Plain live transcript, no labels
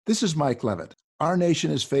This is Mike Levitt. Our nation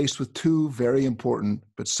is faced with two very important,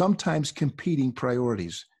 but sometimes competing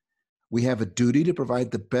priorities. We have a duty to provide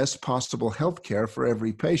the best possible health care for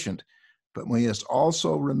every patient, but we must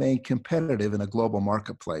also remain competitive in a global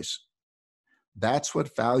marketplace. That's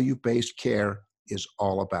what value-based care is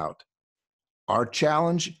all about. Our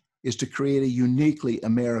challenge is to create a uniquely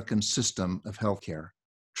American system of healthcare.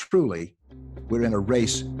 Truly, we're in a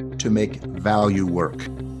race to make value work.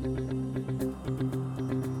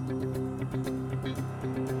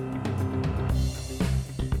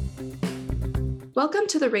 Welcome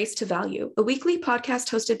to The Race to Value, a weekly podcast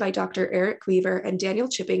hosted by Dr. Eric Weaver and Daniel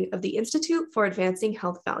Chipping of the Institute for Advancing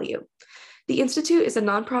Health Value. The Institute is a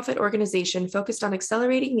nonprofit organization focused on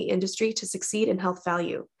accelerating the industry to succeed in health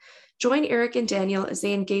value. Join Eric and Daniel as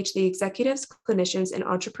they engage the executives, clinicians, and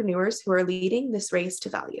entrepreneurs who are leading this race to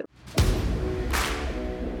value.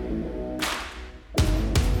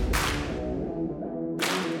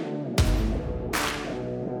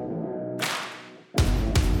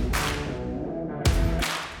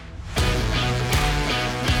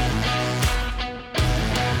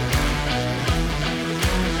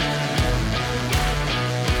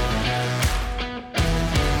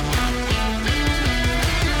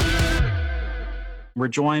 We're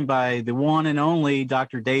joined by the one and only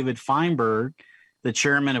Dr. David Feinberg, the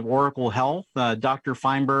chairman of Oracle Health. Dr.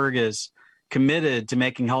 Feinberg is committed to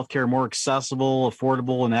making healthcare more accessible,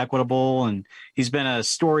 affordable, and equitable. And he's been a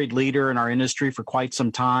storied leader in our industry for quite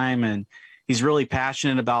some time. And he's really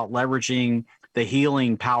passionate about leveraging the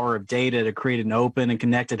healing power of data to create an open and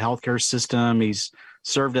connected healthcare system. He's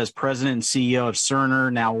served as president and CEO of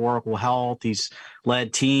Cerner, now Oracle Health. He's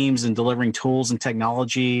led teams in delivering tools and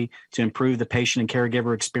technology to improve the patient and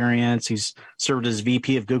caregiver experience. He's served as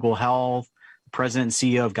VP of Google Health, president and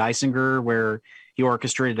CEO of Geisinger, where he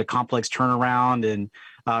orchestrated a complex turnaround and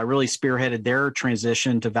really spearheaded their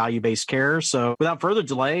transition to value-based care. So without further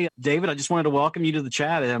delay, David, I just wanted to welcome you to the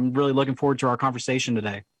chat. I'm really looking forward to our conversation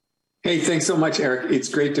today. Hey, thanks so much, Eric. It's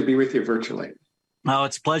great to be with you virtually. Oh,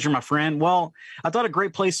 it's a pleasure, my friend. Well, I thought a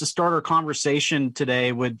great place to start our conversation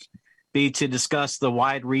today would be to discuss the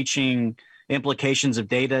wide-reaching implications of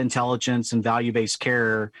data intelligence and value-based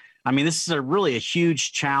care. I mean, this is really a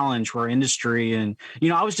huge challenge for our industry. And,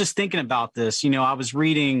 I was just thinking about this. I was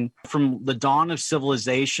reading from the dawn of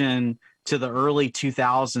civilization to the early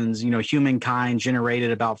 2000s, humankind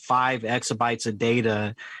generated about 5 exabytes of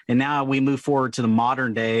data. And now we move forward to the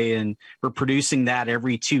modern day and we're producing that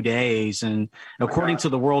every 2 days. And according to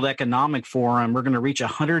the World Economic Forum, we're going to reach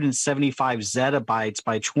 175 zettabytes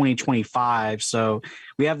by 2025. So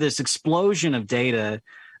we have this explosion of data,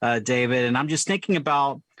 David. And I'm just thinking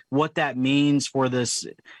about what that means for this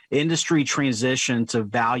industry transition to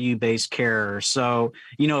value-based care. So,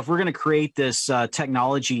 if we're going to create this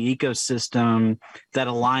technology ecosystem that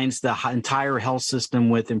aligns the entire health system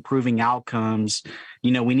with improving outcomes,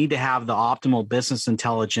 we need to have the optimal business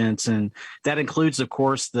intelligence. And that includes, of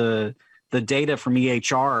course, the data from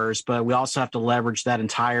EHRs, but we also have to leverage that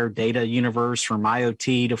entire data universe from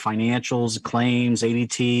IoT to financials, claims,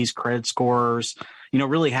 ADTs, credit scores,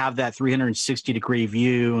 really have that 360-degree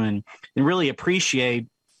view and really appreciate,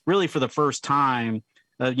 really for the first time,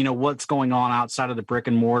 what's going on outside of the brick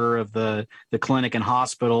and mortar of the clinic and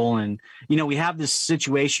hospital. And, we have this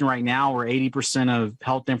situation right now where 80% of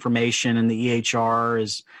health information in the EHR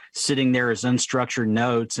is sitting there as unstructured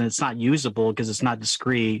notes, and it's not usable because it's not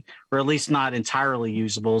discrete, or at least not entirely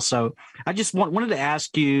usable. So I just wanted to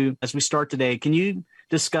ask you, as we start today, can you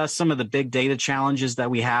discuss some of the big data challenges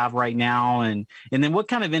that we have right now, and then what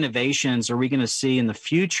kind of innovations are we going to see in the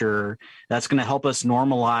future that's going to help us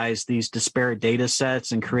normalize these disparate data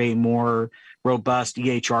sets and create more robust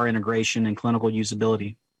EHR integration and clinical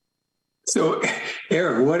usability? So,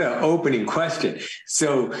 Eric, what an opening question.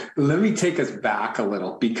 So let me take us back a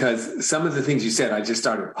little, because some of the things you said, I just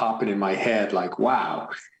started popping in my head like, wow.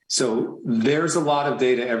 So there's a lot of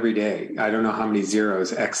data every day. I don't know how many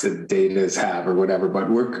zeros Exadatas have or whatever,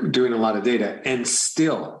 but we're doing a lot of data. And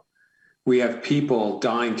still, we have people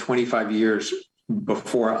dying 25 years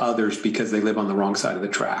before others because they live on the wrong side of the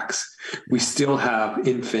tracks. We still have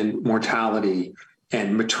infant mortality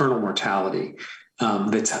and maternal mortality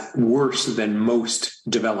that's worse than most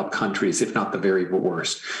developed countries, if not the very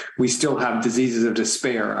worst. We still have diseases of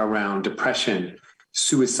despair around depression,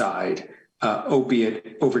 suicide,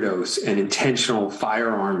 opiate overdose, and intentional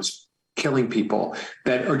firearms killing people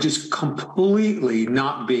that are just completely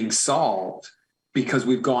not being solved because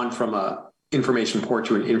we've gone from a information poor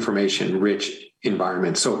to an information rich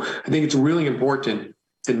environment. So I think it's really important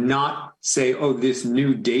to not say, oh, this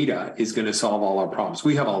new data is going to solve all our problems.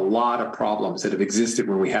 We have a lot of problems that have existed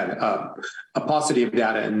when we had a paucity of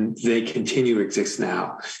data, and they continue to exist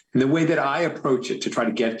now. And the way that I approach it to try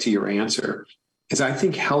to get to your answer is I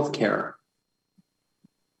think healthcare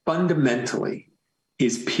fundamentally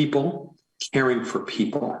is people caring for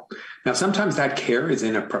people. Now, sometimes that care is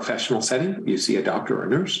in a professional setting. You see a doctor or a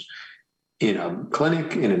nurse in a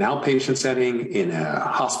clinic, in an outpatient setting, in a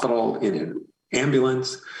hospital, in an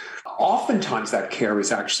ambulance. Oftentimes that care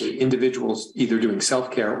is actually individuals either doing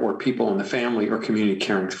self-care or people in the family or community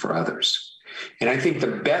caring for others. And I think the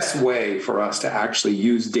best way for us to actually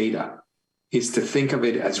use data is to think of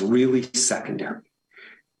it as really secondary.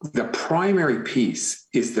 The primary piece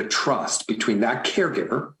is the trust between that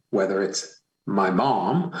caregiver, whether it's my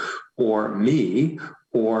mom or me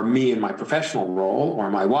in my professional role,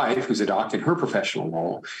 or my wife, who's a doctor in her professional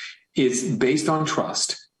role, is based on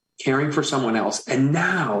trust, caring for someone else. And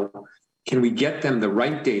now, can we get them the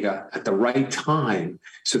right data at the right time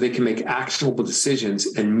so they can make actionable decisions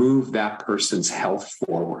and move that person's health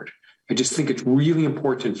forward? I just think it's really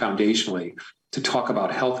important foundationally to talk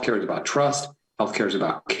about healthcare is about trust, healthcare is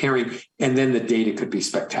about caring, and then the data could be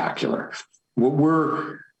spectacular. What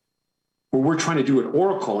we're trying to do at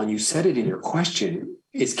Oracle, and you said it in your question,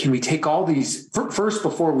 is can we take all these, first,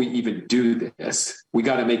 before we even do this, we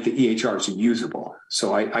got to make the EHRs usable.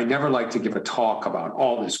 So I never like to give a talk about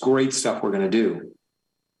all this great stuff we're going to do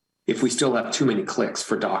if we still have too many clicks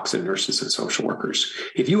for docs and nurses and social workers.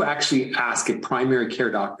 If you actually ask a primary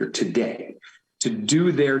care doctor today to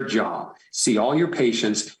do their job, see all your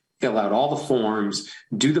patients, fill out all the forms,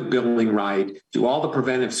 do the billing right, do all the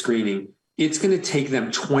preventive screening, it's going to take them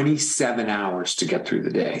 27 hours to get through the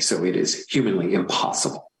day. So it is humanly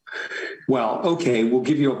impossible. Well, okay, we'll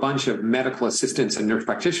give you a bunch of medical assistants and nurse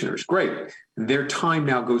practitioners. Great. Their time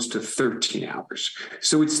now goes to 13 hours.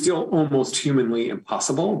 So it's still almost humanly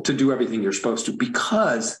impossible to do everything you're supposed to,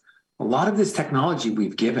 because a lot of this technology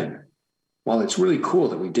we've given, while it's really cool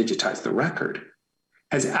that we digitize the record,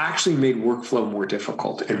 has actually made workflow more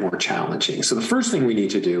difficult and more challenging. So the first thing we need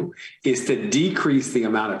to do is to decrease the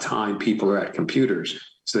amount of time people are at computers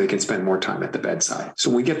so they can spend more time at the bedside. So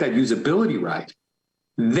when we get that usability right,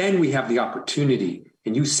 then we have the opportunity,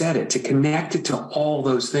 and you said it, to connect it to all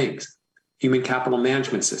those things. Human capital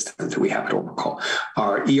management systems that we have at Oracle,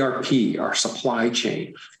 our ERP, our supply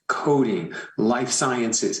chain, coding, life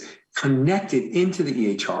sciences, connected into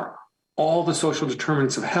the EHR, all the social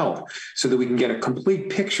determinants of health, so that we can get a complete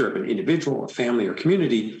picture of an individual, a family, or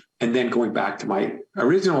community. And then going back to my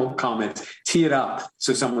original comments, tee it up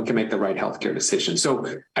so someone can make the right healthcare decision.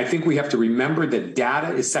 So I think we have to remember that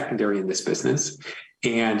data is secondary in this business,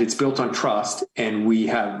 and it's built on trust. And we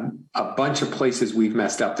have a bunch of places we've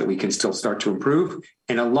messed up that we can still start to improve.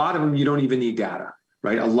 And a lot of them, you don't even need data,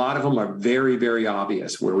 right? A lot of them are very, very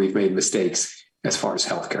obvious where we've made mistakes as far as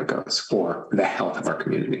healthcare goes, or the health of our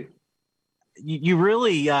community. You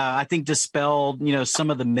really, I think, dispelled,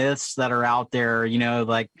 some of the myths that are out there,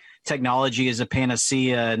 like technology is a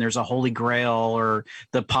panacea and there's a holy grail or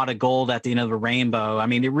the pot of gold at the end of the rainbow. I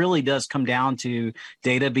mean, it really does come down to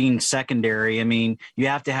data being secondary. I mean, you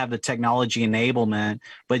have to have the technology enablement,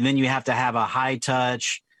 but then you have to have a high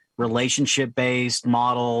touch, relationship-based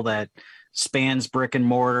model that spans brick and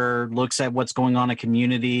mortar, looks at what's going on in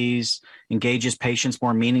communities, engages patients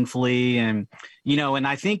more meaningfully. And, and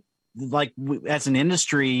I think, like, as an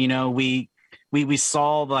industry, we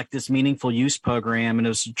saw like this meaningful use program, and it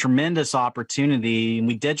was a tremendous opportunity, and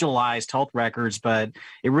we digitalized health records, but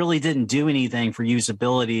it really didn't do anything for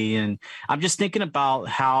usability. And I'm just thinking about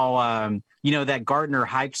how, that Gartner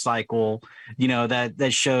hype cycle, that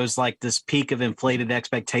shows like this peak of inflated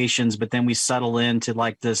expectations, but then we settle into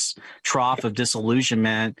like this trough of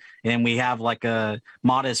disillusionment, and we have like a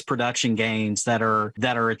modest production gains that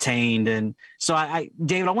are attained. And so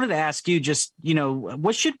David, I wanted to ask you just,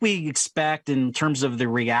 what should we expect in terms of the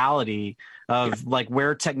reality of like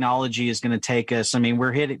where technology is going to take us? I mean,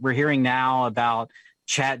 we're hearing now about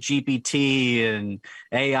Chat GPT and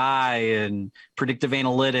AI and predictive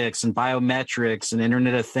analytics and biometrics and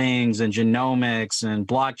Internet of Things and genomics and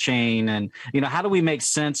blockchain. And, how do we make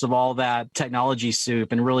sense of all that technology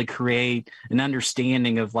soup and really create an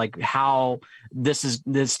understanding of like how this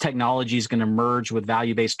technology is going to merge with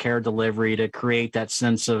value-based care delivery to create that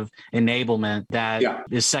sense of enablement that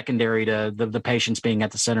is secondary to the patients being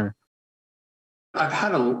at the center? I've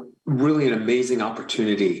had really an amazing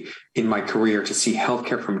opportunity in my career to see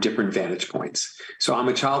healthcare from different vantage points. So I'm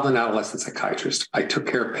a child and adolescent psychiatrist. I took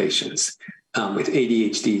care of patients with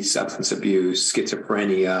ADHD, substance abuse,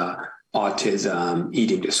 schizophrenia, autism,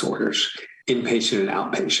 eating disorders, inpatient and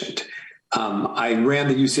outpatient. I ran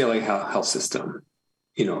the UCLA health system,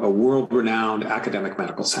 a world-renowned academic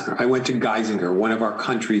medical center. I went to Geisinger, one of our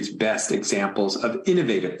country's best examples of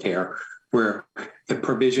innovative care, where the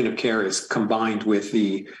provision of care is combined with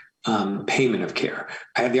the payment of care.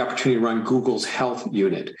 I had the opportunity to run Google's health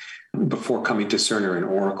unit before coming to Cerner and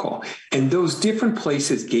Oracle. And those different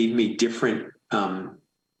places gave me different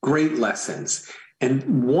great lessons.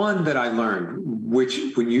 And one that I learned, which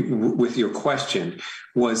with your question,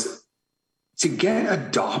 was to get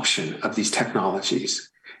adoption of these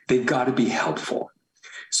technologies, they've got to be helpful.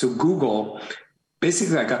 So Google,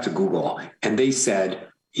 basically I got to Google and they said,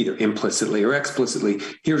 either implicitly or explicitly,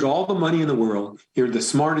 here's all the money in the world, here are the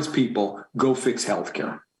smartest people, go fix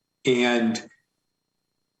healthcare. And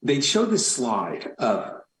they showed this slide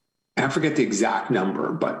of, I forget the exact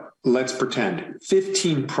number, but let's pretend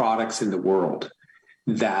 15 products in the world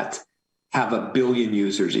that have 1 billion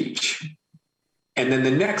users each. And then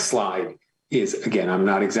the next slide is, again, I'm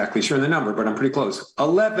not exactly sure the number, but I'm pretty close.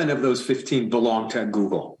 11 of those 15 belong to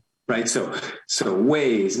Google. Right. So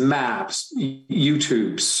Waze, Maps,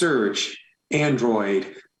 YouTube, Search,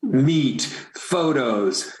 Android, Meet,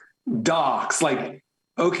 Photos, Docs,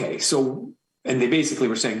 okay. So, and they basically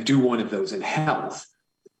were saying, do one of those in health.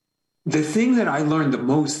 The thing that I learned the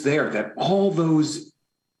most there, that all those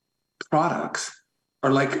products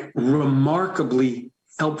are remarkably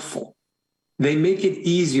helpful. They make it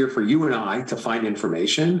easier for you and I to find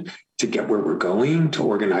information, to get where we're going, to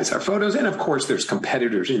organize our photos. And of course, there's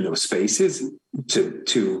competitors in those spaces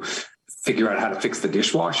to figure out how to fix the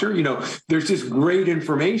dishwasher. There's just great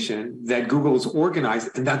information that Google has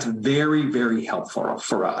organized, and that's very, very helpful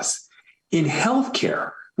for us. In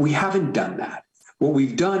healthcare, we haven't done that. What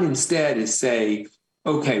we've done instead is say,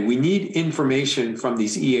 okay, we need information from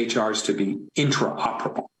these EHRs to be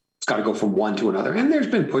interoperable. It's got to go from one to another. And there's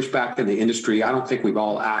been pushback in the industry. I don't think we've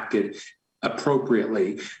all acted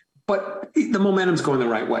appropriately, but the momentum's going the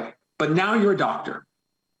right way. But now you're a doctor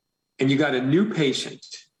and you got a new patient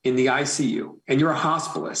in the ICU and you're a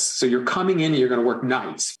hospitalist. So you're coming in and you're going to work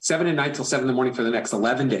nights, 7 at night till 7 in the morning for the next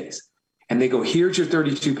 11 days. And they go, here's your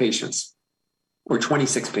 32 patients or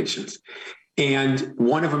 26 patients. And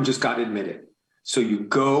one of them just got admitted. So you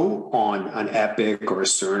go on an Epic or a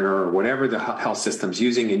Cerner or whatever the health system's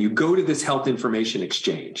using, and you go to this health information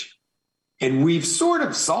exchange. And we've sort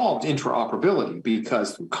of solved interoperability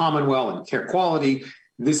because through Commonwealth and Care Quality,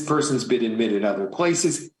 this person's been admitted other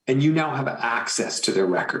places, and you now have access to their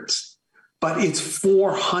records. But it's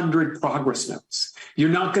 400 progress notes. You're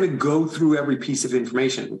not going to go through every piece of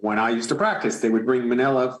information. When I used to practice, they would bring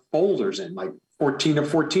manila folders in, 14 of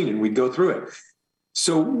 14, and we'd go through it.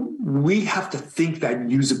 So we have to think that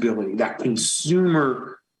usability, that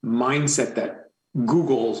consumer mindset that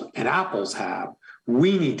Google's and Apple's have,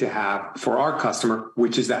 we need to have for our customer,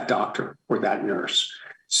 which is that doctor or that nurse.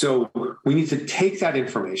 So we need to take that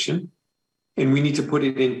information and we need to put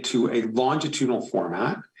it into a longitudinal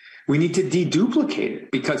format. We need to deduplicate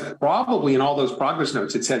it because probably in all those progress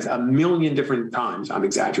notes, it says 1 million different times, I'm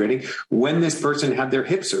exaggerating, when this person had their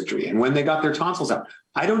hip surgery and when they got their tonsils out.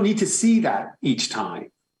 I don't need to see that each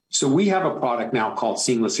time. So we have a product now called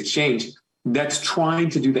Seamless Exchange that's trying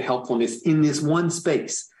to do the helpfulness in this one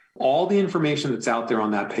space. All the information that's out there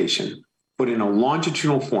on that patient, put in a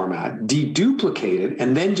longitudinal format, deduplicate it,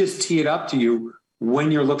 and then just tee it up to you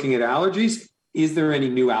when you're looking at allergies. Is there any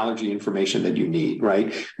new allergy information that you need,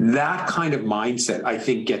 right? That kind of mindset, I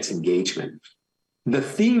think, gets engagement. The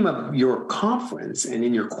theme of your conference and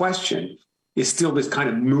in your question is still this kind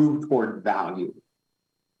of move toward value.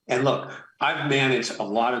 And look, I've managed a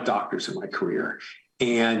lot of doctors in my career,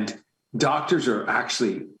 and doctors are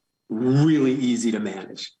actually really easy to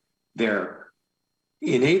manage. They're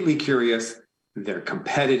innately curious, they're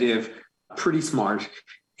competitive, pretty smart,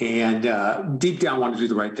 and deep down want to do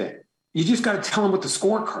the right thing. You just got to tell them what the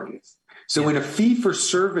scorecard is. So in a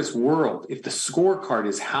fee-for-service world, if the scorecard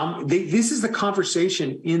is this is the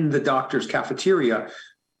conversation in the doctor's cafeteria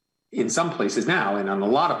in some places now, and on a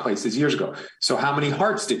lot of places years ago. So how many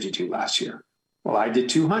hearts did you do last year? Well, I did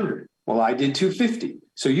 200. Well, I did 250.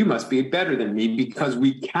 So you must be better than me because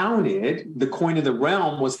we counted, the coin of the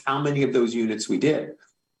realm was how many of those units we did.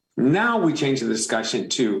 Now we change the discussion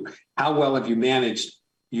to how well have you managed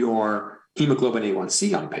your hemoglobin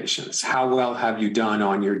A1C on patients? How well have you done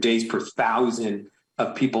on your days per 1,000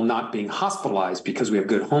 of people not being hospitalized because we have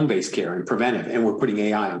good home-based care and preventive, and we're putting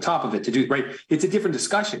AI on top of it to do, right? It's a different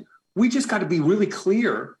discussion. We just got to be really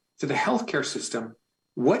clear to the healthcare system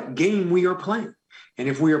what game we are playing. And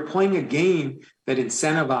if we are playing a game that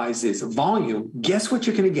incentivizes volume, guess what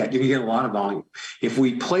you're going to get? You're going to get a lot of volume. If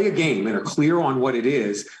we play a game and are clear on what it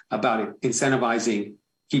is about incentivizing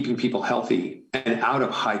keeping people healthy and out of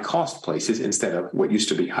high cost places instead of what used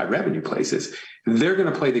to be high revenue places, they're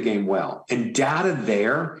going to play the game well. And data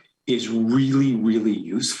there is really, really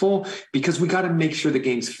useful because we got to make sure the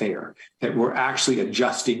game's fair, that we're actually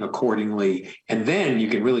adjusting accordingly. And then you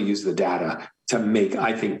can really use the data to make,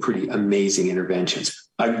 I think, pretty amazing interventions.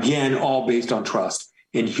 Again, all based on trust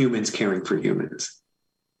and humans caring for humans.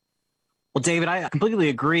 Well, David, I completely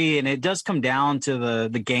agree. And it does come down to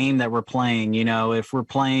the game that we're playing. You know, if we're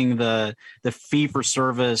playing the fee for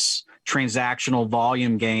service transactional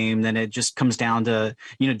volume game, then it just comes down to,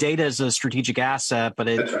 you know, data is a strategic asset, but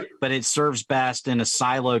it serves best in a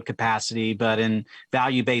siloed capacity. But in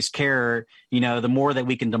value-based care, you know, the more that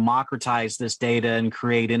we can democratize this data and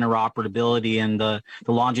create interoperability in the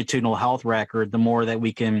longitudinal health record, the more that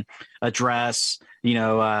we can address, you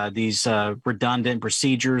know, these redundant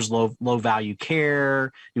procedures, low value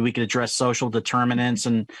care. We could address social determinants.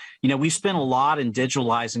 And, you know, we spent a lot in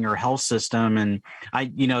digitalizing our health system. And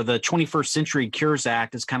the 21st Century Cures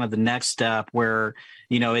Act is kind of the next step where,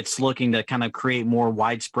 you know, it's looking to kind of create more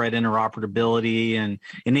widespread interoperability and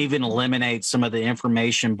even eliminate some of the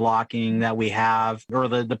information blocking that we have, or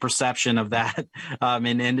the perception of that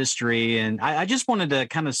in industry. And I just wanted to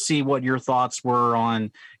kind of see what your thoughts were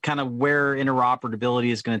on kind of where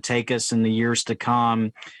interoperability is going to take us in the years to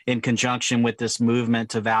come in conjunction with this movement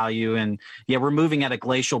to value. And yeah, we're moving at a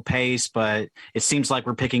glacial pace, but it seems like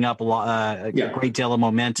we're picking up a great deal of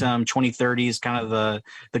momentum. 2030 is kind of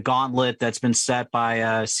the gauntlet that's been set by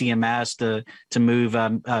CMS to move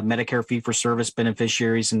Medicare fee-for-service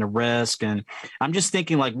beneficiaries into risk. And I'm just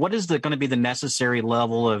thinking, like, what is going to be the necessary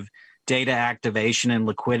level of data activation and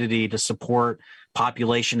liquidity to support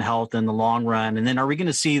population health in the long run? And then are we going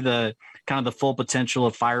to see the kind of the full potential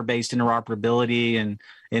of FHIR-based interoperability and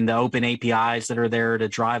in the open APIs that are there to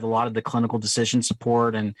drive a lot of the clinical decision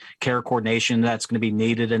support and care coordination that's going to be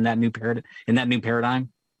needed in that new paradigm?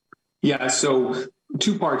 Yeah, so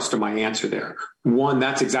two parts to my answer there. One,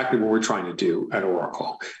 that's exactly what we're trying to do at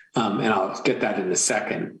Oracle. And I'll get that in a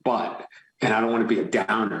second, and I don't want to be a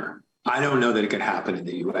downer, I don't know that it could happen in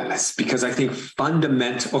the US because I think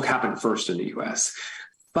happen first in the US.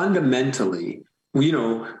 Fundamentally, you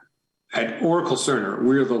know, at Oracle Cerner,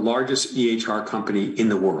 we're the largest EHR company in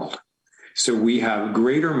the world. So we have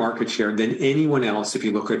greater market share than anyone else if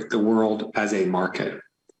you look at the world as a market.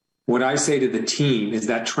 What I say to the team is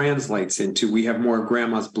that translates into we have more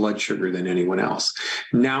grandma's blood sugar than anyone else.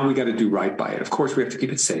 Now we got to do right by it. Of course, we have to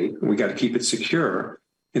keep it safe. We got to keep it secure.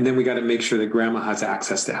 And then we got to make sure that grandma has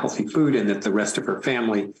access to healthy food and that the rest of her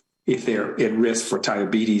family, if they're at risk for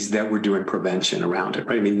diabetes, that we're doing prevention around it,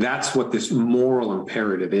 right? I mean, that's what this moral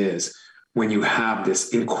imperative is when you have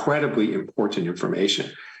this incredibly important information.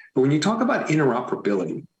 But when you talk about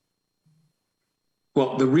interoperability,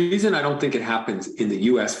 well, the reason I don't think it happens in the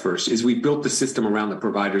US first is we built the system around the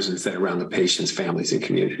providers instead of around the patients, families, and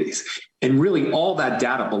communities. And really all that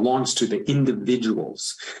data belongs to the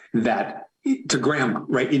individuals to grandma,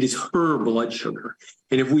 right? It is her blood sugar.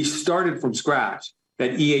 And if we started from scratch,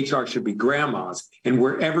 that EHR should be grandma's, and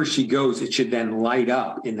wherever she goes, it should then light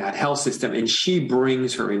up in that health system, and she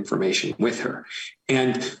brings her information with her.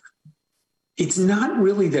 And it's not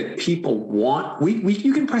really that people want,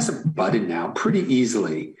 you can press a button now pretty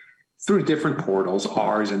easily through different portals,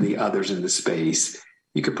 ours and the others in the space.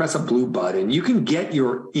 You can press a blue button. You can get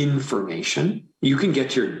your information. You can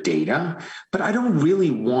get your data, but I don't really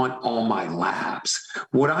want all my labs.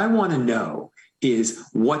 What I want to know is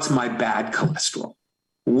what's my bad cholesterol?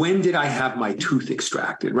 When did I have my tooth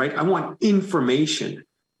extracted, right? I want information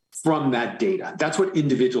from that data. That's what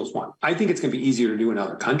individuals want. I think it's going to be easier to do in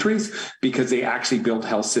other countries because they actually built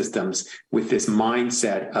health systems with this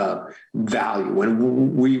mindset of value.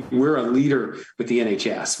 And we're a leader with the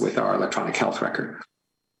NHS with our electronic health record.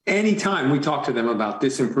 Anytime we talk to them about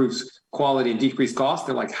this improves quality and decreased cost,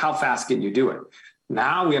 they're like, how fast can you do it?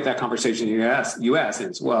 Now we have that conversation in the US and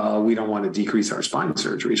it's, well, we don't want to decrease our spine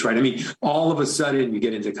surgeries, right? I mean, all of a sudden you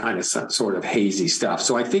get into kind of some sort of hazy stuff.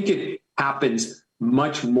 So I think it happens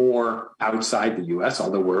much more outside the US,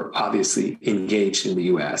 although we're obviously engaged in the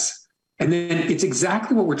US. And then it's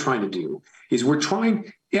exactly what we're trying to do is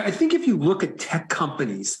I think if you look at tech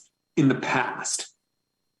companies in the past,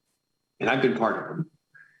 and I've been part of them,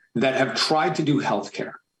 that have tried to do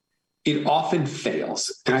healthcare, it often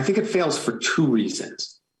fails. And I think it fails for two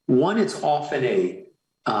reasons. One, it's often a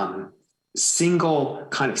single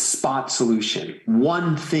kind of spot solution,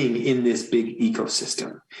 one thing in this big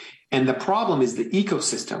ecosystem. And the problem is the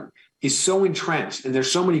ecosystem is so entrenched and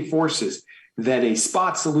there's so many forces that a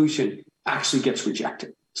spot solution actually gets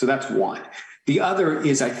rejected. So that's one. The other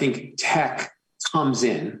is I think tech comes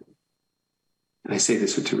in and I say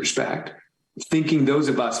this with due respect, thinking those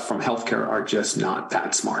of us from healthcare are just not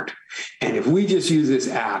that smart. And if we just use this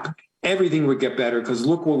app, everything would get better, because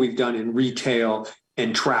look what we've done in retail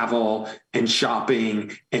and travel and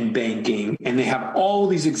shopping and banking. And they have all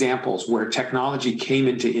these examples where technology came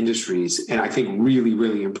into industries and I think really,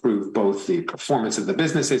 really improved both the performance of the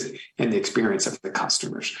businesses and the experience of the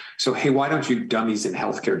customers. So, hey, why don't you dummies in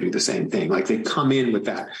healthcare do the same thing? Like, they come in with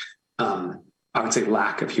that, I would say,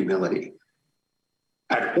 lack of humility.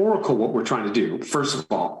 At Oracle, what we're trying to do, first of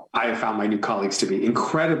all, I have found my new colleagues to be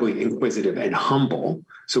incredibly inquisitive and humble.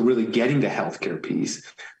 So really getting the healthcare piece.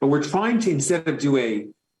 But we're trying to, instead of do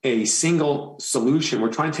a single solution,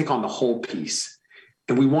 we're trying to take on the whole piece.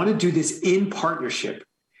 And we want to do this in partnership.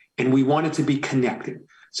 And we want it to be connected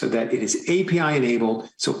so that it is API enabled,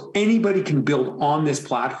 so anybody can build on this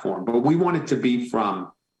platform. But we want it to be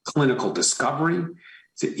from clinical discovery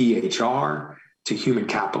to EHR, to human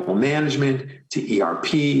capital management, to ERP,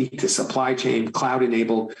 to supply chain, cloud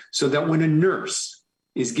enabled, so that when a nurse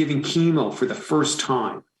is giving chemo for the first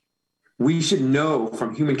time, we should know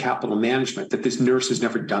from human capital management that this nurse has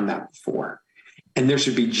never done that before. And there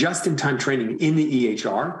should be just-in-time training in the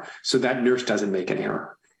EHR so that nurse doesn't make an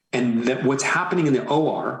error. And that what's happening in the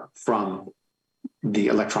OR from the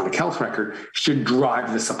electronic health record should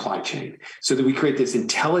drive the supply chain, so that we create this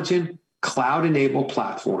intelligent, cloud-enabled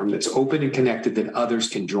platform that's open and connected that others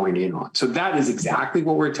can join in on. So that is exactly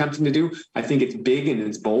what we're attempting to do. I think it's big and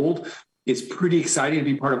it's bold. It's pretty exciting to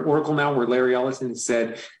be part of Oracle now, where Larry Ellison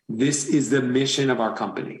said, this is the mission of our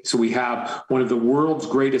company. So we have one of the world's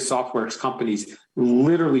greatest software companies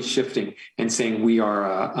literally shifting and saying we're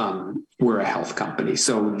a health company.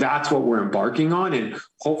 So that's what we're embarking on. And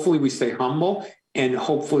hopefully we stay humble. And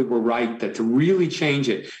hopefully we're right that to really change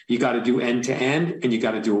it, you got to do end to end, and you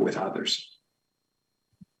got to do it with others.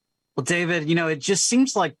 Well, David, it just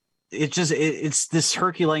seems like it's this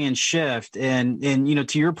Herculean shift. And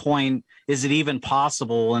to your point, is it even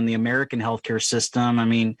possible in the American healthcare system? I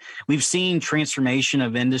mean, we've seen transformation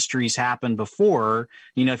of industries happen before.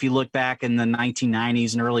 If you look back in the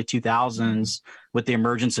 1990s and early 2000s with the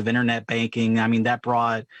emergence of internet banking, I mean, that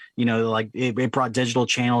brought, it brought digital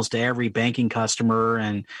channels to every banking customer,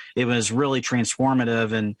 and it was really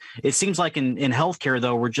transformative. And it seems like in healthcare,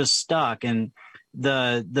 though, we're just stuck. And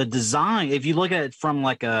the design, if you look at it from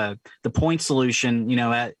like the point solution,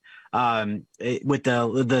 with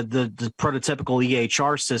the prototypical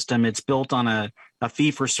EHR system, it's built on a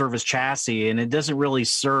fee for service chassis, and it doesn't really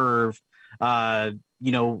serve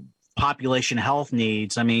population health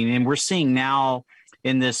needs. I mean, and we're seeing now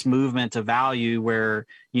in this movement to value where,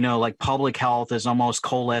 like public health is almost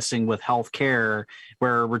coalescing with healthcare,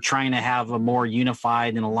 where we're trying to have a more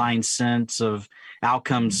unified and aligned sense of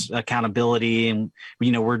outcomes accountability. And,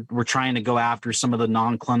 we're trying to go after some of the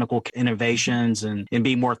non-clinical innovations and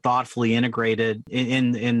be more thoughtfully integrated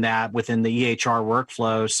in that within the EHR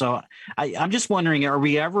workflow. So I'm just wondering, are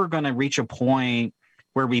we ever going to reach a point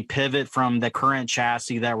where we pivot from the current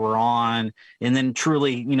chassis that we're on, and then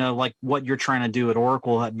truly, like what you're trying to do at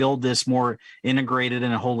Oracle, build this more integrated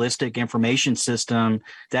and a holistic information system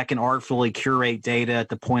that can artfully curate data at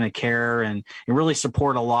the point of care and really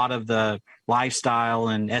support a lot of the lifestyle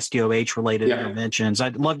and SDOH related interventions.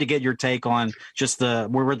 I'd love to get your take on just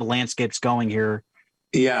where the landscape's going here.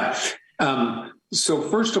 Yeah. So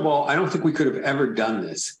first of all, I don't think we could have ever done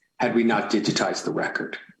this had we not digitized the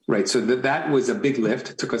record. Right. So that was a big lift.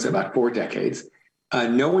 It took us about 4 decades.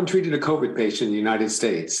 No one treated a COVID patient in the United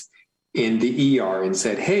States in the ER and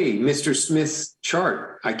said, hey, Mr. Smith's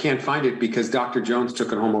chart, I can't find it because Dr. Jones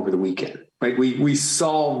took it home over the weekend. Right. We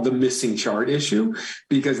solved the missing chart issue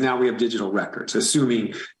because now we have digital records,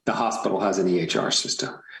 assuming the hospital has an EHR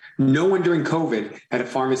system. No one during COVID had a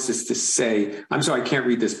pharmacist to say, I'm sorry, I can't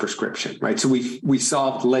read this prescription. Right. So we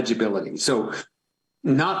solved legibility. So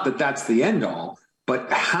not that that's the end all.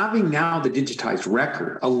 But having now the digitized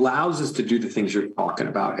record allows us to do the things you're talking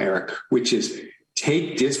about, Eric, which is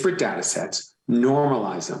take disparate data sets,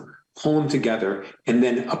 normalize them, pull them together, and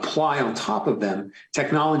then apply on top of them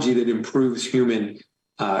technology that improves human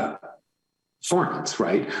performance,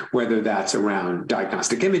 right? Whether that's around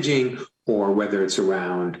diagnostic imaging or whether it's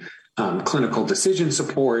around clinical decision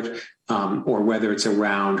support or whether it's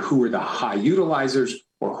around who are the high utilizers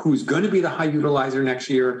or who's going to be the high utilizer next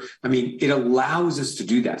year. I mean, it allows us to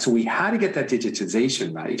do that. So we had to get that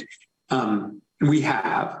digitization right. We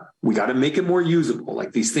got to make it more usable.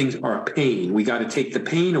 Like these things are a pain. We got to take the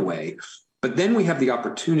pain away. But then we have the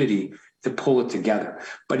opportunity to pull it together.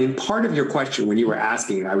 But in part of your question, when you were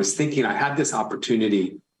asking, I was thinking I had this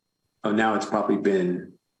opportunity. Now it's probably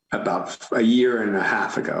been about 1.5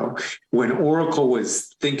 years ago when Oracle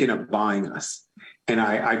was thinking of buying us. and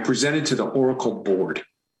I presented to the Oracle board.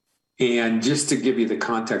 And just to give you the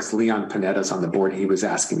context, Leon Panetta's on the board. He was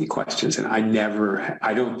asking me questions, and I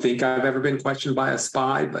don't think I've ever been questioned by a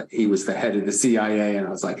spy, but he was the head of the CIA. And I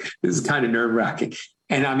was like, this is kind of nerve wracking.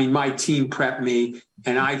 And I mean, my team prepped me,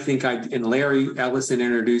 and and Larry Ellison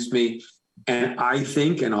introduced me. And I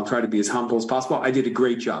think, and I'll try to be as humble as possible, I did a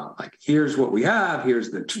great job. Like, here's what we have. Here's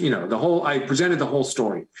I presented the whole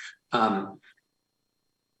story.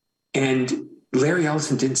 And Larry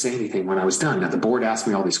Ellison didn't say anything when I was done. Now, the board asked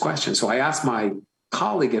me all these questions. So I asked my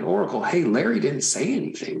colleague at Oracle, hey, Larry didn't say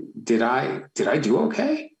anything. Did I do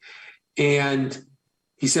okay? And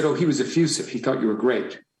he said, oh, he was effusive. He thought you were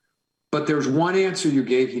great. But there's one answer you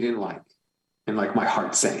gave he didn't like. And like my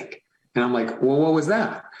heart sank. And I'm like, well, what was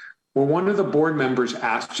that? Well, one of the board members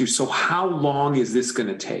asked you, so how long is this going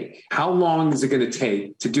to take? How long is it going to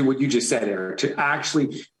take to do what you just said, Eric, to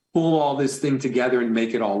actually pull all this thing together and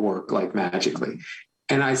make it all work like magically?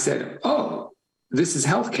 And I said, oh, this is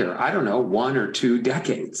healthcare. I don't know, 1 or 2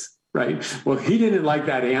 decades, right? Well, he didn't like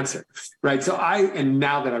that answer, right? So and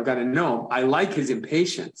now that I've got to know him, I like his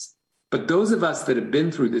impatience. But those of us that have been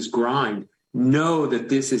through this grind know that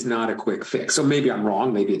this is not a quick fix. So maybe I'm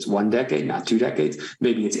wrong. Maybe it's 1 decade, not 2 decades.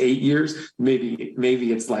 Maybe it's 8 years.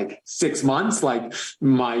 Maybe it's like 6 months, like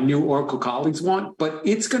my new Oracle colleagues want. But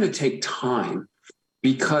it's going to take time,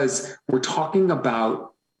 because we're talking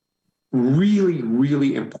about really,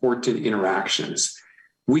 really important interactions.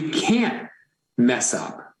 We can't mess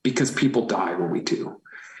up because people die when we do.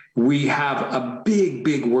 We have a big,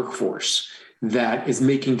 big workforce that is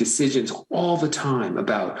making decisions all the time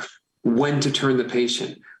about when to turn the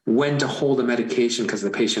patient, when to hold a medication because the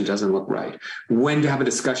patient doesn't look right, when to have a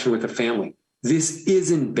discussion with the family. This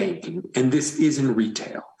isn't banking, and this isn't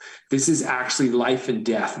retail. This is actually life and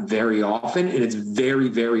death very often, and it's very,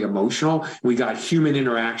 very emotional. We got human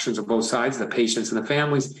interactions on both sides, the patients and the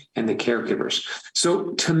families and the caregivers.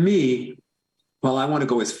 So to me, well, I want to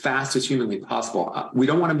go as fast as humanly possible. We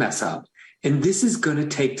don't want to mess up. And this is going to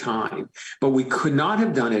take time, but we could not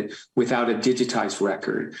have done it without a digitized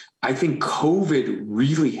record. I think COVID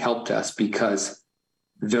really helped us because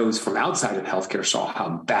those from outside of healthcare saw how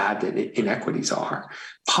bad the inequities are.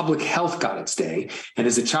 Public health got its day. And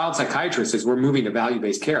as a child psychiatrist, as we're moving to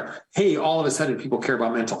value-based care, hey, all of a sudden people care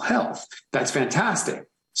about mental health. That's fantastic.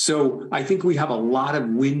 So I think we have a lot of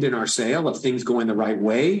wind in our sail of things going the right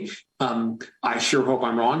way. I sure hope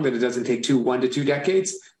I'm wrong that it doesn't take 1 to 2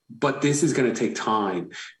 decades, but this is going to take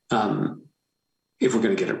time if we're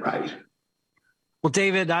going to get it right. Well,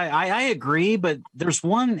 David, I agree, but there's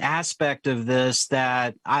one aspect of this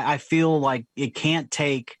that I feel like it can't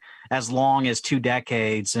take as long as 2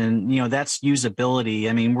 decades. And, that's usability.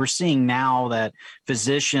 I mean, we're seeing now that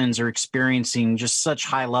physicians are experiencing just such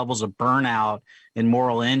high levels of burnout and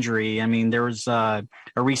moral injury. I mean, there was a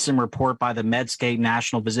recent report by the Medscape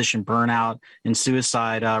National Physician Burnout and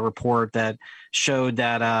Suicide report that showed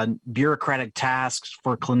that bureaucratic tasks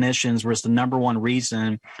for clinicians was the number one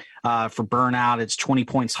reason for burnout. It's 20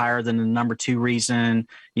 points higher than the number 2 reason.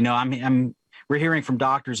 We're hearing from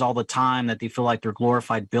doctors all the time that they feel like they're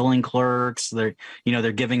glorified billing clerks. They're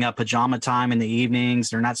giving up pajama time in the evenings.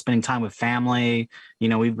 They're not spending time with family.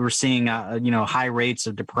 We're seeing, high rates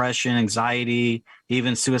of depression, anxiety,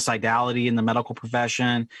 even suicidality in the medical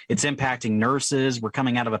profession. It's impacting nurses. We're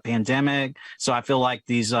coming out of a pandemic. So I feel like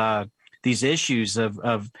these issues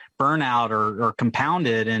of burnout are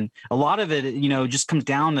compounded, and a lot of it, just comes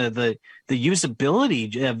down to the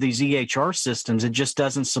usability of these EHR systems. It just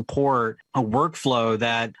doesn't support a workflow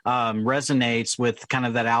that resonates with kind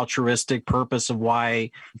of that altruistic purpose of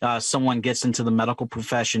why someone gets into the medical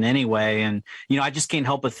profession anyway. And, I just can't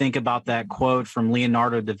help but think about that quote from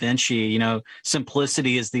Leonardo da Vinci,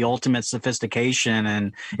 simplicity is the ultimate sophistication.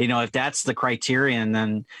 And, if that's the criterion,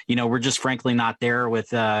 then, we're just frankly not there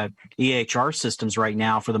with EHR systems right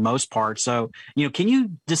now for the most part. So, can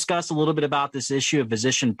you discuss a little bit about this issue of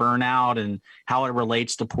physician burnout and how it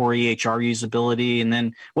relates to poor EHR usability? And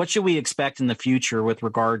then what should we expect in the future with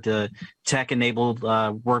regard to tech-enabled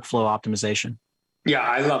workflow optimization? Yeah,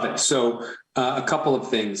 I love it. So a couple of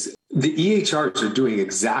things. The EHRs are doing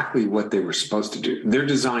exactly what they were supposed to do. They're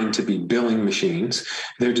designed to be billing machines.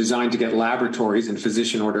 They're designed to get laboratories and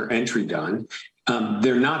physician order entry done.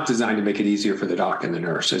 They're not designed to make it easier for the doc and the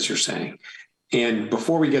nurse, as you're saying. And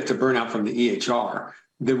before we get to burnout from the EHR,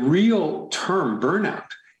 the real term burnout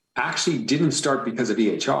actually didn't start because of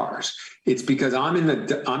EHRs. It's because I'm in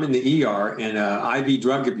the ER and an IV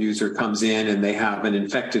drug abuser comes in and they have an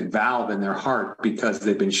infected valve in their heart because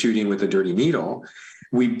they've been shooting with a dirty needle.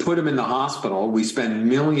 We put them in the hospital. We spend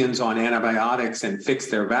millions on antibiotics and fix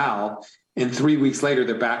their valve. And 3 weeks later,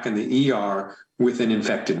 they're back in the ER with an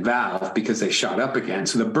infected valve because they shot up again.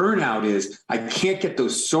 So the burnout is, I can't get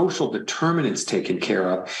those social determinants taken care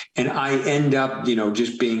of. And I end up,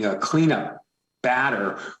 just being a cleanup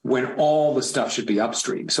batter when all the stuff should be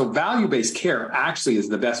upstream. So value-based care actually is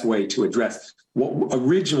the best way to address what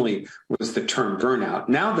originally was the term burnout.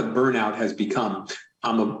 Now the burnout has become,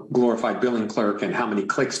 I'm a glorified billing clerk and how many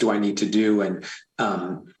clicks do I need to do? And,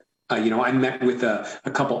 I met with a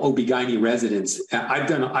couple OB-GYN residents.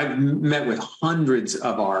 I've met with hundreds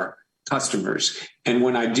of our customers. And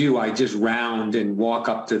when I do, I just round and walk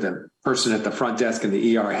up to the person at the front desk in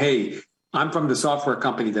the ER. Hey, I'm from the software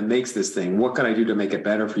company that makes this thing. What can I do to make it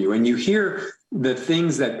better for you? And you hear the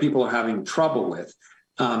things that people are having trouble with.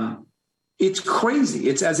 It's crazy.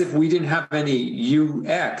 It's as if we didn't have any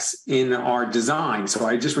UX in our design. So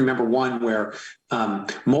I just remember one where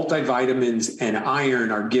multivitamins and iron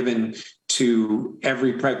are given to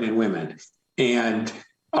every pregnant woman. And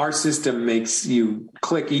our system makes you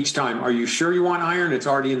click each time. Are you sure you want iron? It's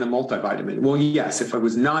already in the multivitamin. Well, yes, if I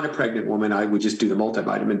was not a pregnant woman, I would just do the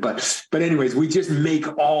multivitamin. But anyways, we just make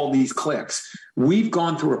all these clicks. We've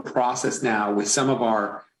gone through a process now with some of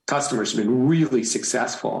our customers who've been really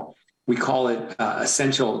successful. We call it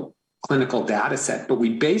essential clinical data set, but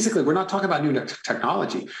we're not talking about new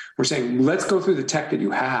technology. We're saying, let's go through the tech that you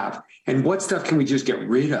have and what stuff can we just get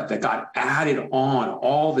rid of that got added on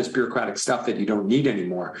all this bureaucratic stuff that you don't need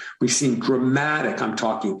anymore. We've seen dramatic, I'm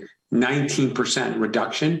talking 19%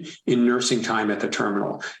 reduction in nursing time at the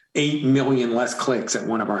terminal, 8 million less clicks at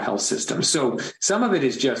one of our health systems. So some of it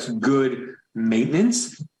is just good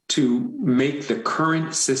maintenance to make the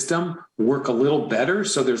current system work a little better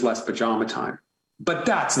so there's less pajama time. But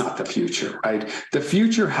that's not the future, right? The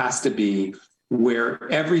future has to be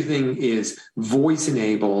where everything is voice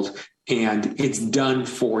enabled and it's done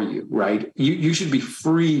for you, right? You should be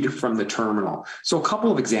freed from the terminal. So a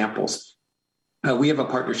couple of examples. We have a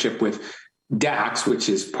partnership with DAX, which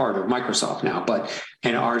is part of Microsoft now,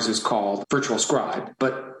 and ours is called Virtual Scribe.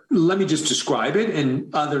 But let me just describe it,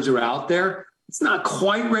 and others are out there. It's not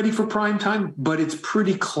quite ready for prime time, but it's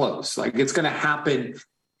pretty close. Like it's going to happen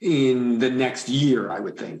in the next year, I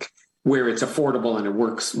would think, where it's affordable and it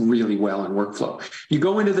works really well in workflow. You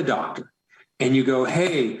go into the doctor and you go,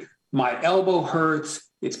 hey, my elbow hurts.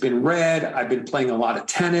 It's been red. I've been playing a lot of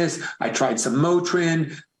tennis. I tried some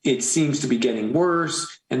Motrin. It seems to be getting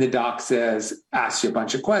worse. And the doc says, asks you a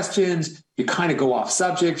bunch of questions. You kind of go off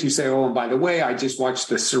subject. You say, oh, and by the way, I just watched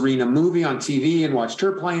the Serena movie on TV and watched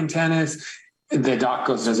her playing tennis. The doc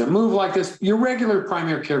goes, does it move like this? Your regular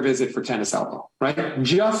primary care visit for tennis elbow, right?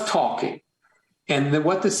 Just talking. And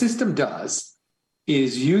what the system does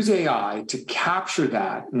is use AI to capture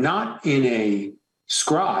that, not in a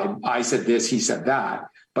scribe, I said this, he said that,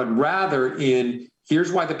 but rather in,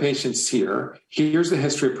 here's why the patient's here. Here's the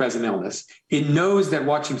history of present illness. It knows that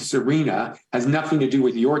watching Serena has nothing to do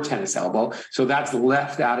with your tennis elbow. So that's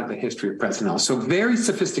left out of the history of present illness. So very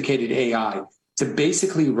sophisticated AI to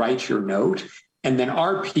basically write your note. And then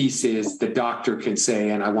our piece is the doctor can say,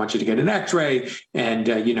 and I want you to get an x-ray. And,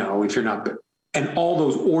 if you're not, and all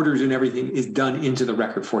those orders and everything is done into the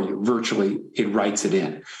record for you. Virtually, it writes it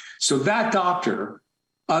in. So that doctor,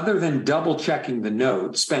 other than double checking the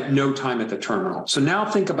note, spent no time at the terminal. So now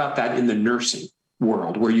think about that in the nursing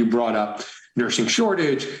world where you brought up nursing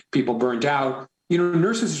shortage, people burned out.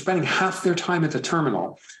 Nurses are spending half their time at the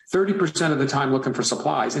terminal, 30% of the time looking for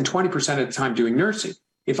supplies, and 20% of the time doing nursing.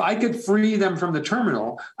 If I could free them from the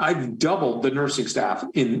terminal, I've doubled the nursing staff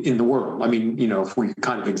in the world. I mean, if we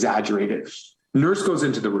kind of exaggerate it. Nurse goes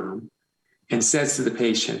into the room and says to the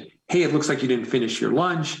patient, hey, it looks like you didn't finish your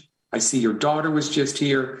lunch. I see your daughter was just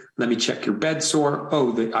here. Let me check your bed sore.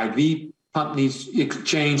 Oh, the IV pump needs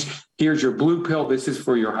changed. Here's your blue pill. This is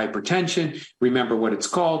for your hypertension. Remember what it's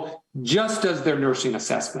called. Just does their nursing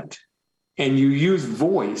assessment. And you use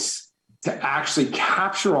voice to actually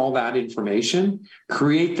capture all that information,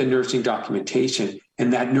 create the nursing documentation,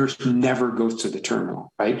 and that nurse never goes to the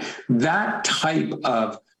terminal, right? That type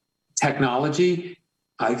of technology,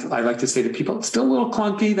 I like to say to people, it's still a little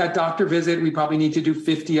clunky, that doctor visit. We probably need to do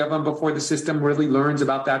 50 of them before the system really learns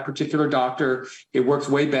about that particular doctor. It works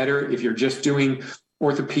way better if you're just doing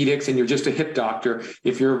orthopedics and you're just a hip doctor.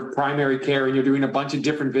 If you're primary care and you're doing a bunch of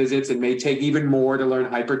different visits, it may take even more to learn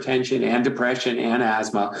hypertension and depression and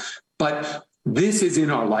asthma. But this is in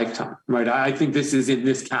our lifetime, right? I think this is in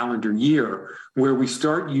this calendar year where we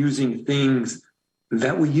start using things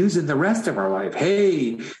that we use in the rest of our life.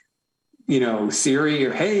 Hey, Siri,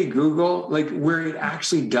 or hey, Google, like where it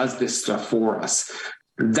actually does this stuff for us.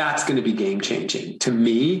 That's going to be game changing to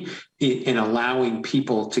me in allowing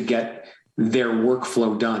people to get their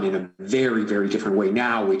workflow done in a very, very different way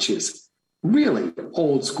now, which is really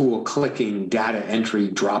old school clicking, data entry,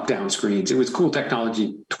 drop down screens. It was cool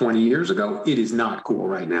technology 20 years ago. It is not cool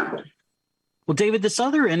right now. Well, David, this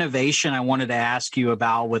other innovation I wanted to ask you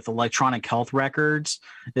about with electronic health records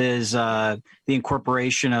is the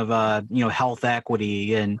incorporation of health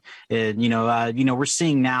equity, and we're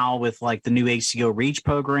seeing now with like the new ACO REACH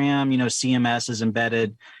program. CMS has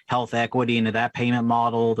embedded health equity into that payment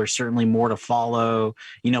model. There's certainly more to follow.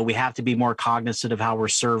 We have to be more cognizant of how we're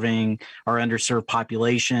serving our underserved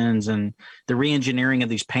populations, and the reengineering of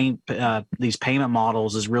these payment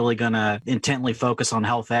models is really going to intently focus on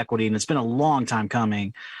health equity, and it's been a long time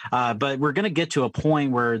coming. But we're going to get to a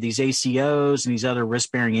point where these ACOs and these other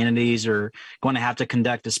risk-bearing entities are going to have to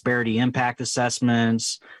conduct disparity impact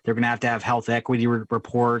assessments. They're going to have health equity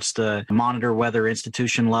reports to monitor whether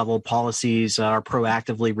institution-level policies are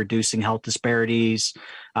proactively reducing health disparities.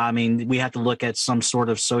 I mean, we have to look at some sort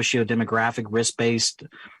of socio-demographic risk-based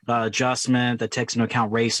adjustment that takes into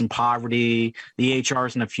account race and poverty. The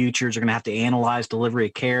EHRs in the futures are going to have to analyze delivery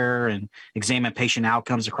of care and examine patient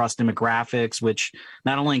outcomes across demographics, which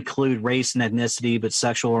not only include race and ethnicity, but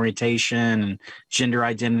sexual orientation and gender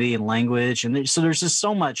identity and language. And so there's just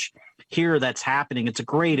so much here that's happening. It's a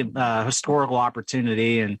great historical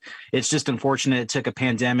opportunity, and it's just unfortunate it took a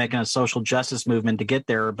pandemic and a social justice movement to get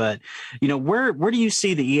there. But where do you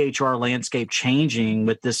see the EHR landscape changing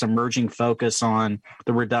with this emerging focus on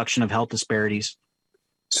the reduction of health disparities?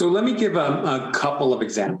 So let me give a couple of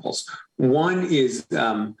examples. One is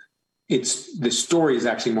the story is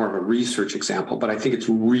actually more of a research example, but I think it's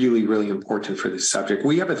really, really important for this subject.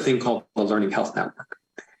 We have a thing called the Learning Health Network.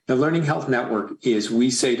 The Learning Health Network is, we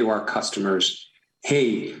say to our customers,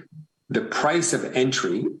 hey, the price of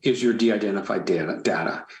entry is your de-identified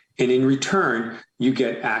data. And in return, you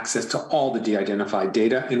get access to all the de-identified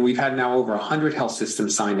data. And we've had now over 100 health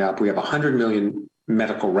systems signed up. We have 100 million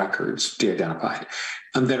medical records de-identified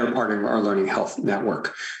that are part of our Learning Health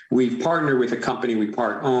Network. We've partnered with a company we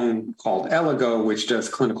part own called Eligo, which does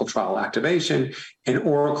clinical trial activation. And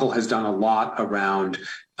Oracle has done a lot around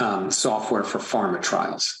software for pharma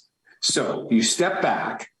trials. So you step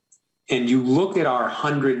back and you look at our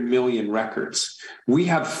 100 million records. We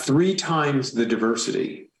have 3 times the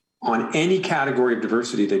diversity on any category of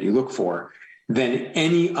diversity that you look for than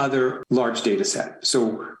any other large data set.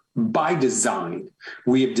 So by design,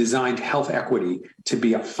 we have designed health equity to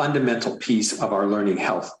be a fundamental piece of our Learning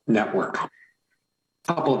Health Network. A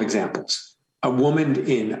couple of examples. A woman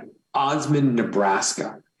in Osmond,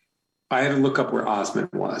 Nebraska. I had to look up where Osmond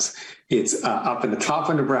was. It's up in the top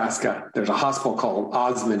of Nebraska. There's a hospital called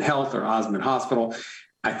Osmond Health or Osmond Hospital.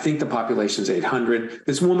 I think the population is 800.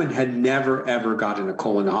 This woman had never, ever gotten a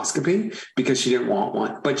colonoscopy because she didn't want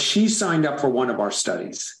one, but she signed up for one of our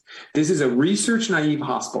studies. This is a research naive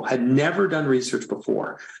hospital, had never done research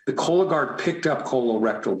before. The Cologuard picked up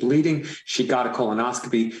colorectal bleeding. She got a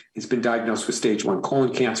colonoscopy. Has been diagnosed with stage 1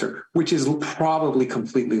 colon cancer, which is probably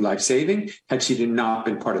completely life-saving had she not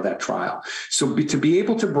been part of that trial. So to be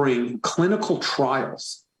able to bring clinical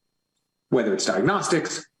trials, whether it's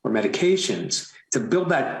diagnostics or medications, to build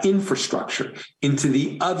that infrastructure into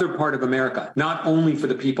the other part of America, not only for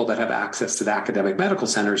the people that have access to the academic medical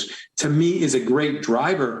centers, to me is a great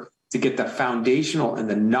driver to get the foundational and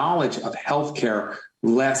the knowledge of healthcare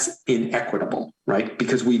less inequitable, right?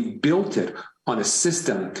 Because we've built it on a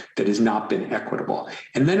system that has not been equitable.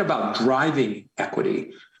 And then about driving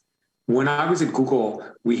equity. When I was at Google,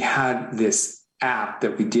 we had this app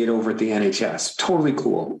that we did over at the NHS, totally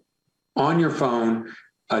cool. On your phone,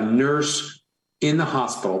 a nurse in the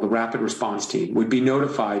hospital, the rapid response team, would be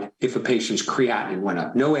notified if a patient's creatinine went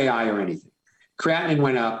up. No AI or anything. Creatinine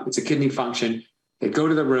went up. It's a kidney function. They go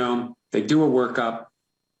to the room. They do a workup.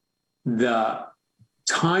 The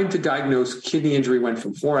time to diagnose kidney injury went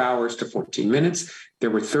from 4 hours to 14 minutes. There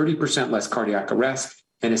were 30% less cardiac arrest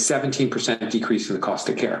and a 17% decrease in the cost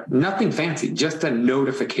of care. Nothing fancy, just a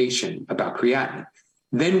notification about creatinine.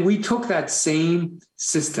 Then we took that same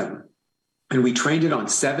system and we trained it on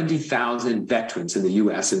 70,000 veterans in the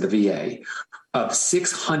US and the VA of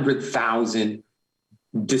 600,000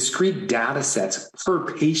 discrete data sets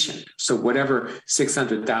per patient. So whatever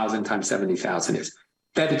 600,000 times 70,000 is,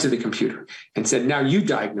 fed it to the computer and said, now you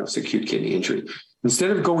diagnose acute kidney injury.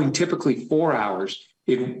 Instead of going typically 4 hours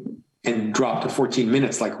and dropped to 14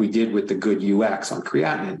 minutes like we did with the good UX on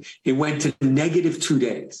creatinine, it went to -2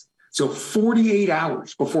 days. So 48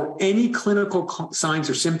 hours before any clinical signs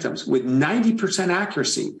or symptoms, with 90%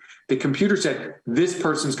 accuracy, the computer said, this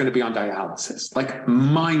person's going to be on dialysis. Like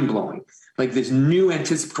mind-blowing, like this new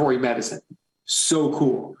anticipatory medicine. So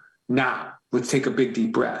cool. Now, let's take a big,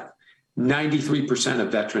 deep breath. 93%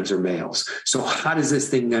 of veterans are males. So how does this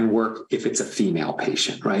thing then work if it's a female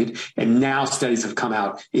patient, right? And now studies have come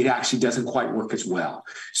out, it actually doesn't quite work as well.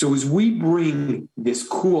 So as we bring this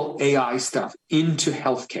cool AI stuff into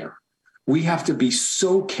healthcare, we have to be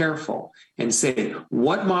so careful and say,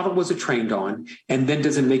 what model was it trained on? And then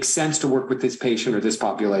does it make sense to work with this patient or this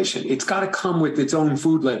population? It's got to come with its own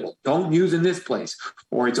food label. Don't use in this place,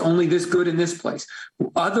 or it's only this good in this place.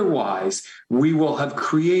 Otherwise, we will have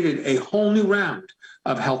created a whole new round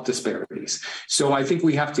of health disparities. So I think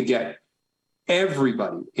we have to get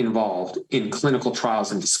everybody involved in clinical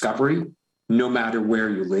trials and discovery, no matter where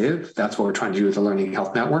you live. That's what we're trying to do with the Learning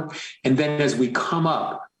Health Network. And then as we come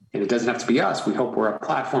up, and it doesn't have to be us, we hope we're a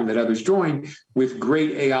platform that others join with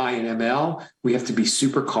great AI and ML. We have to be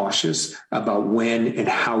super cautious about when and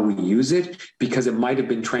how we use it, because it might have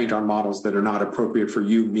been trained on models that are not appropriate for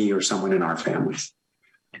you, me, or someone in our families.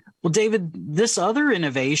 Well, David, this other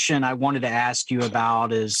innovation I wanted to ask you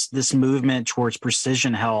about is this movement towards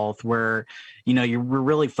precision health, where we're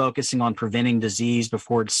really focusing on preventing disease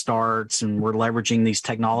before it starts, and we're leveraging these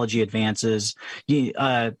technology advances.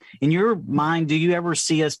 In your mind, do you ever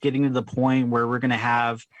see us getting to the point where we're going to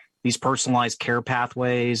have these personalized care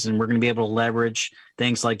pathways, and we're going to be able to leverage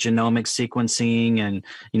things like genomic sequencing and,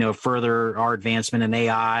 further our advancement in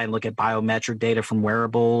AI and look at biometric data from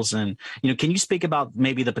wearables? And, can you speak about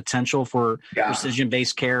maybe the potential for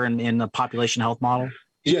precision-based care in the population health model?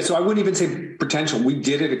 Yeah, so I wouldn't even say potential. We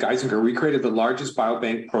did it at Geisinger. We created the largest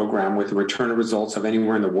biobank program with the return of results of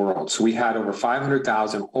anywhere in the world. So we had over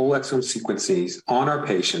 500,000 whole exome sequences on our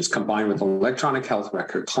patients, combined with electronic health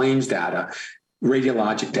record, claims data,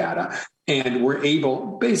 radiologic data. And we're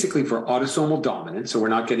able, basically for autosomal dominant, so we're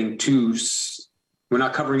not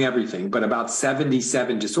covering everything, but about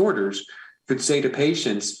 77 disorders could say to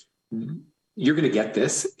patients, you're going to get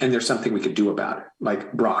this, and there's something we could do about it,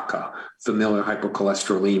 like BRCA, familial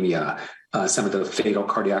hypercholesterolemia, some of the fatal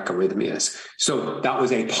cardiac arrhythmias. So that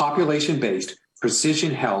was a population-based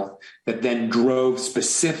precision health that then drove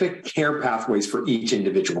specific care pathways for each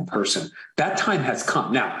individual person. That time has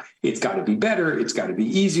come. Now, it's got to be better. It's got to be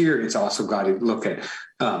easier. It's also got to look at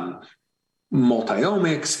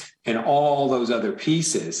multiomics and all those other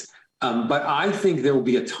pieces. But I think there will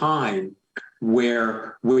be a time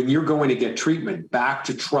where when you're going to get treatment, back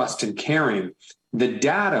to trust and caring, the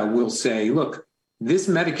data will say, look, this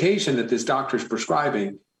medication that this doctor is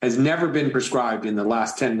prescribing has never been prescribed in the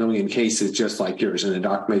last 10 million cases just like yours. And the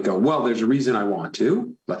doctor may go, well, there's a reason I want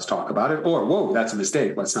to. Let's talk about it. Or, whoa, that's a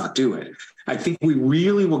mistake. Let's not do it. I think we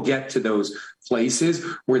really will get to those places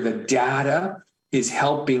where the data is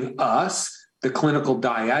helping us, the clinical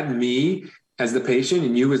dyad, me as the patient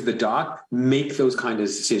and you as the doc, make those kind of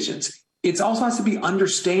decisions. It also has to be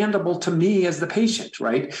understandable to me as the patient,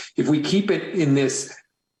 right? If we keep it in this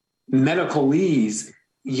medicalese,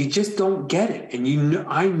 you just don't get it. And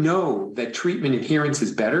I know that treatment adherence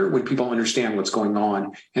is better when people understand what's going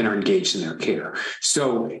on and are engaged in their care.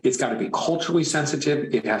 So it's got to be culturally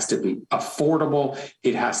sensitive. It has to be affordable.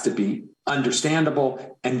 It has to be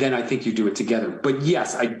understandable. And then I think you do it together. But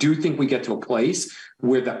yes, I do think we get to a place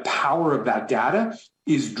where the power of that data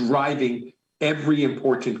is driving every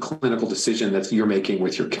important clinical decision that you're making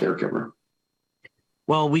with your caregiver.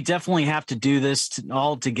 Well, we definitely have to do this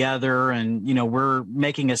all together. And, we're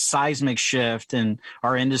making a seismic shift in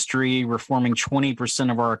our industry. We're forming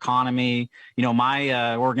 20% of our economy.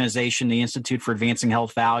 My organization, the Institute for Advancing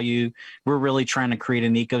Health Value, we're really trying to create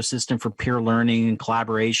an ecosystem for peer learning and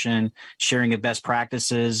collaboration, sharing of best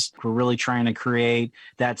practices. We're really trying to create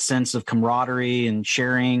that sense of camaraderie and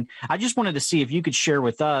sharing. I just wanted to see if you could share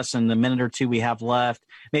with us in the minute or two we have left,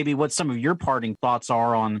 maybe what some of your parting thoughts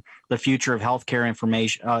are on the future of healthcare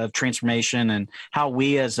transformation, and how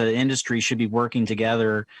we as an industry should be working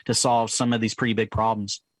together to solve some of these pretty big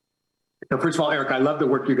problems. So first of all, Eric, I love the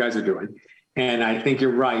work you guys are doing. And I think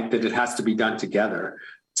you're right that it has to be done together.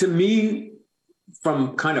 To me,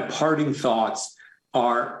 from kind of parting thoughts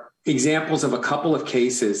are examples of a couple of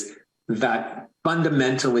cases that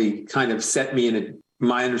fundamentally kind of set me in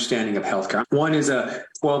my understanding of healthcare. One is a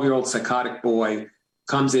 12-year-old psychotic boy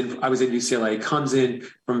comes in. I was at UCLA, comes in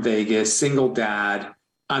from Vegas, single dad.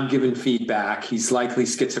 I'm giving feedback. He's likely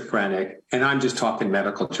schizophrenic. And I'm just talking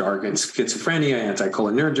medical jargon, schizophrenia,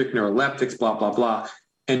 anticholinergic, neuroleptics, blah, blah, blah.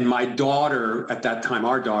 And my daughter, at that time,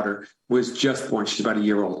 our daughter was just born. She's about a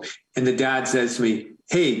year old. And the dad says to me,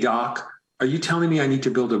 hey, doc, are you telling me I need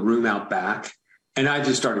to build a room out back? And I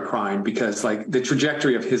just started crying because the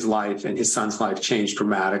trajectory of his life and his son's life changed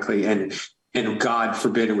dramatically. And and God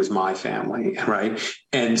forbid it was my family, right?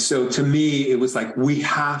 And so to me, it was like, we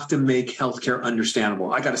have to make healthcare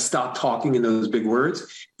understandable. I got to stop talking in those big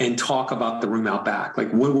words and talk about the room out back.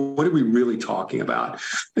 Like, what are we really talking about?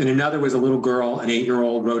 And another was a little girl, an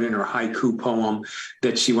 8-year-old, wrote in her haiku poem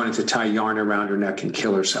that she wanted to tie yarn around her neck and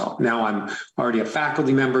kill herself. Now I'm already a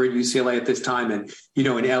faculty member at UCLA at this time. And, in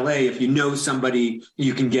LA, if you know somebody,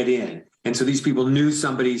 you can get in. And so these people knew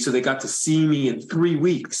somebody, so they got to see me in 3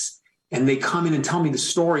 weeks. And they come in and tell me the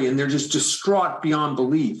story, and they're just distraught beyond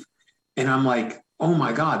belief. And I'm like, oh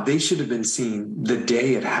my God, they should have been seen the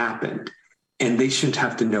day it happened. And they shouldn't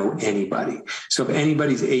have to know anybody. So if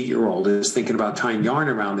anybody's 8-year-old is thinking about tying yarn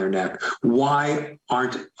around their neck, why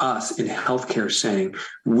aren't us in healthcare saying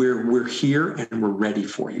we're here and we're ready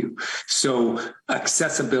for you? So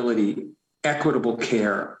accessibility, equitable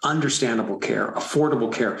care, understandable care,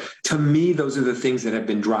 affordable care. To me, those are the things that have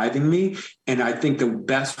been driving me. And I think the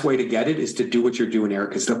best way to get it is to do what you're doing,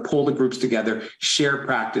 Eric, is to pull the groups together, share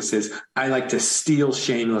practices. I like to steal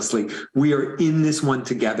shamelessly. We are in this one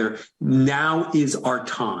together. Now is our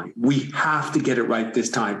time. We have to get it right this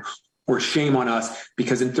time, or shame on us,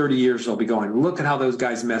 because in 30 years, they'll be going, look at how those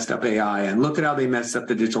guys messed up AI and look at how they messed up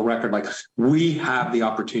the digital record. Like, we have the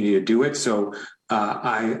opportunity to do it. So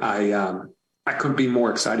I couldn't be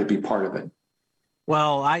more excited to be part of it.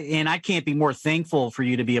 Well, I can't be more thankful for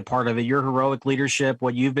you to be a part of it. Your heroic leadership,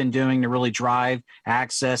 what you've been doing to really drive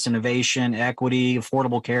access, innovation, equity,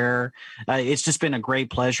 affordable care. It's just been a great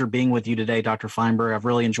pleasure being with you today, Dr. Feinberg. I've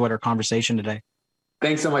really enjoyed our conversation today.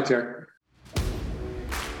 Thanks so much, Eric.